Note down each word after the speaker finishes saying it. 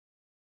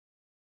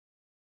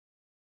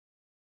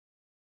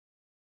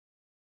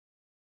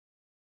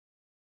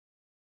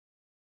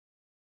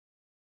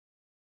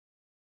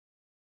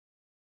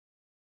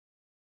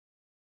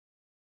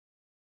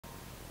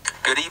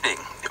Good evening.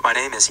 My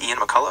name is Ian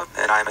McCullough,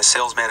 and I'm a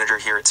sales manager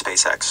here at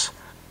SpaceX.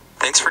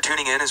 Thanks for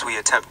tuning in as we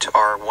attempt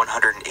our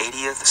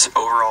 180th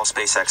overall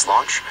SpaceX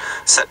launch,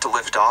 set to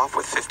lift off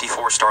with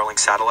 54 Starlink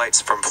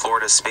satellites from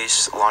Florida's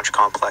Space Launch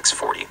Complex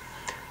 40.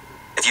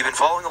 If you've been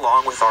following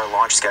along with our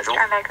launch schedule,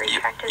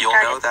 you'll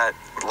know that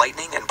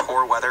lightning and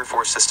poor weather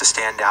forced us to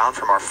stand down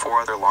from our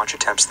 4 other launch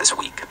attempts this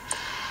week.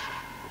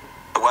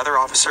 The weather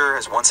officer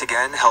has once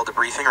again held a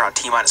briefing around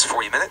T-minus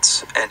 40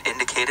 minutes and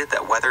indicated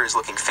that weather is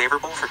looking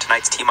favorable for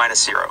tonight's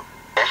T-minus 0.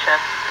 Ignition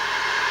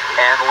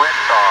and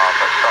liftoff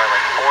of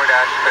Starlink 4-34.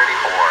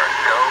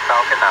 Go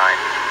Falcon 9.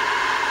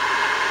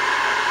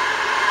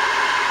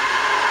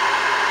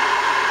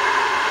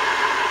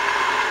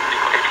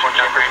 Stage 1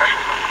 chamber pressure.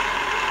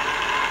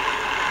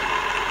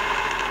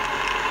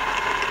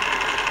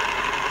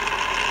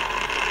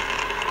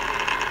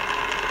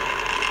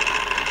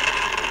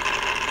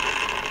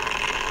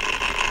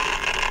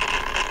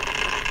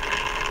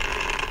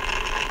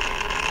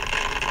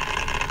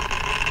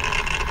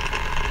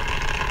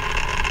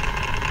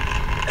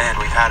 And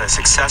we've had a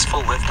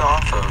successful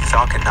liftoff of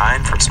Falcon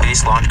 9 from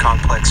Space Launch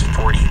Complex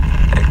 40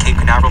 at Cape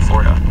Canaveral,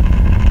 Florida.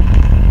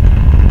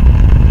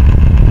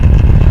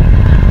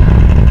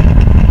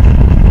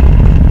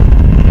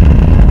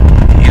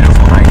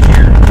 Beautiful night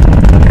here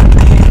at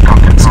the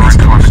Falcon Space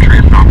telemetry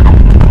is nominal.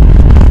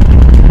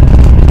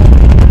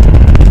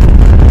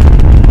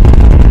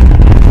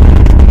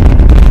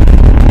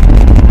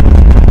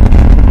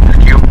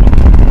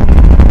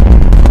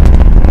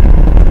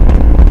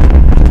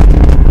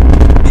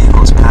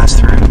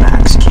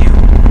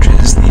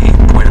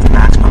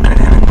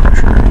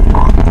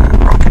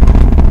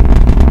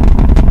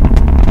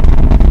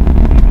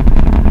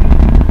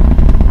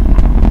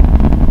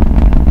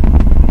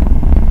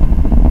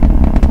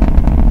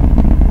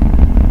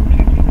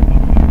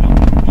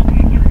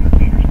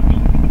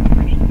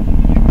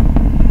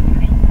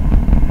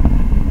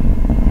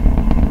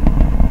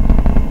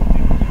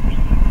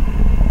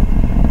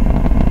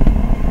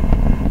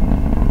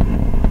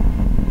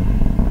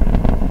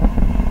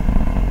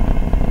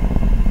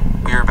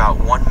 About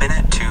 1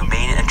 minute to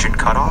main engine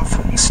cutoff,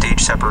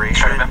 stage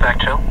separation,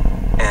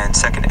 and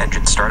second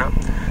engine startup.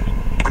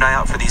 Keep an eye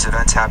out for these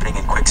events happening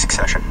in quick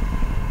succession.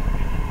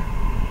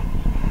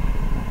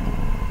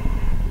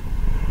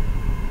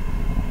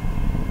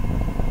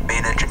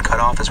 Main engine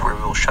cutoff is where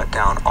we will shut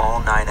down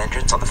all 9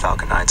 engines on the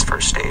Falcon 9's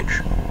first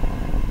stage.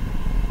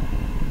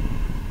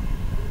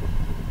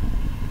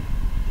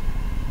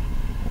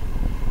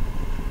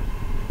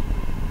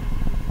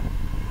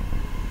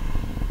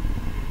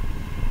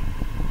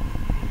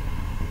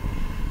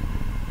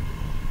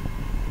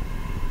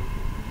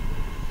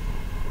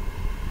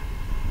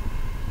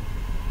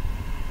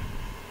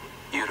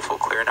 Beautiful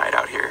clear night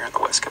out here on the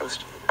west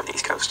coast, on the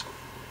east coast.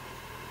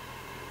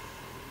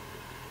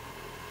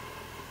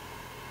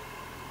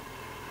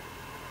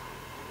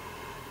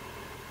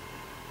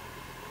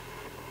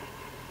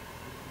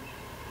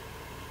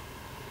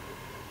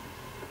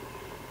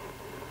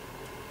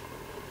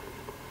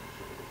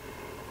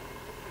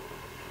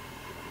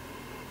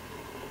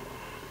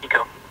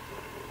 Eco.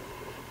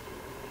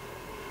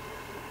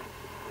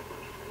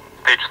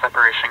 Stage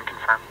separation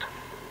confirmed.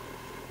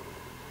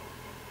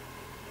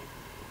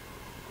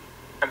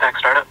 Impact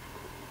startup.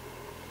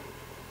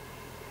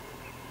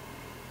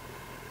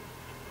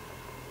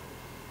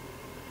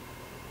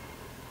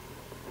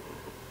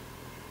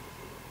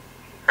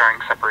 Fairing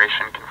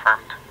separation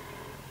confirmed.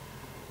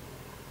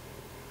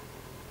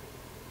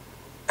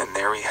 And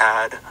there we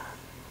had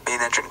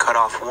main engine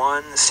cutoff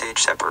 1,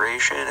 stage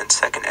separation, and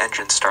second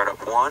engine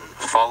startup 1,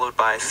 followed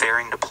by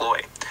fairing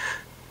deploy.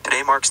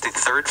 Today marks the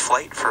 3rd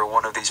flight for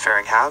one of these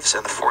fairing halves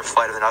and the 4th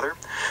flight of another.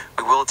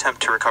 We will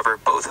attempt to recover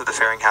both of the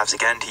fairing halves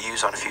again to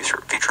use on a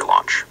future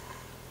launch.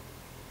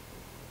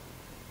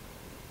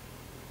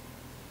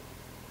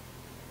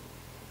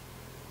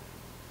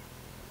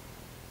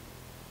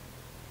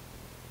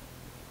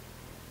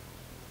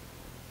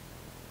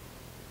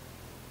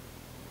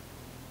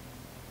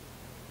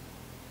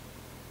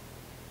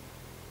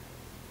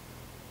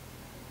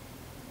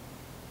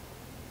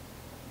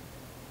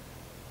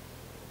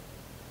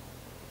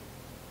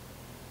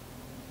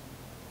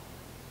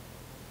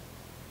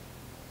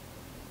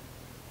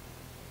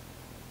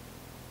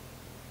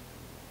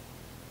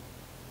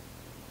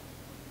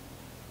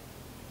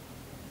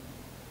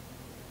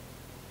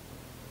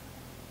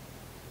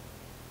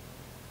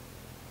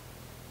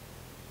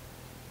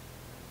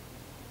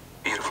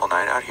 Beautiful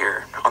night out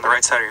here. On the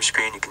right side of your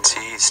screen, you can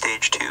see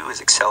stage 2 is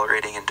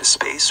accelerating into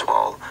space,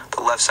 while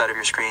the left side of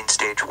your screen,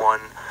 stage 1,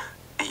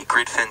 the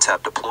grid fins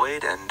have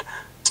deployed, and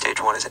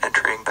stage 1 is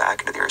entering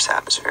back into the Earth's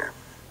atmosphere.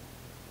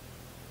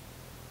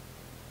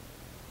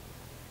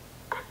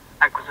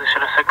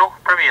 Acquisition of signal,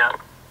 Bermuda.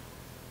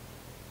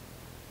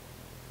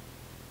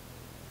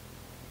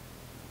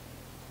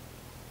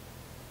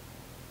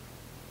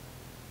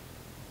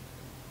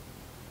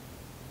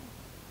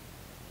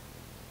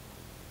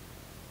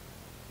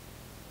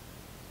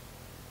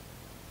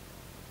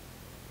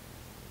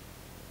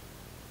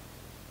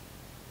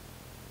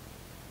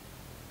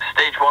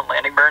 Stage 1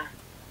 landing burn.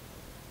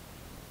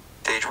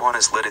 1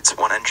 has lit its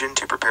one engine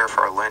to prepare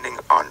for our landing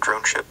on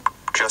drone ship.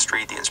 Just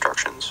read the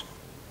instructions.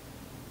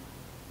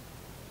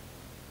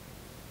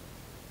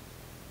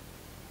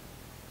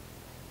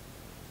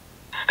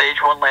 Stage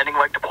 1 landing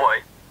leg deploy.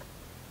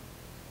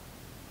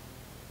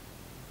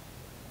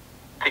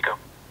 Pico.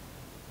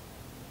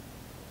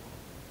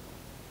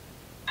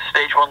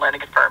 Stage 1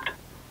 landing confirmed.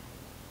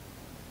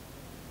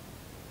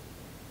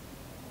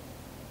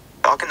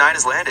 Falcon 9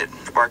 has landed,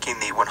 marking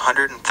the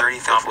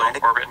 135th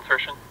landing Orbit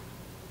insertion.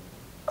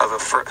 of a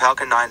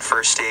Falcon 9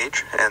 first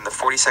stage and the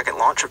 42nd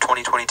launch of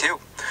 2022.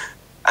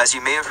 As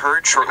you may have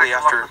heard, shortly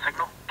after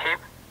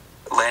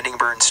landing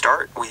burn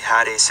start, we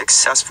had a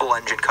successful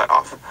engine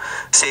cutoff.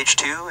 Stage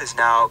 2 is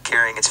now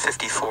carrying its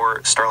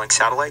 54 Starlink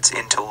satellites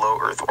into low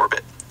Earth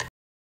orbit.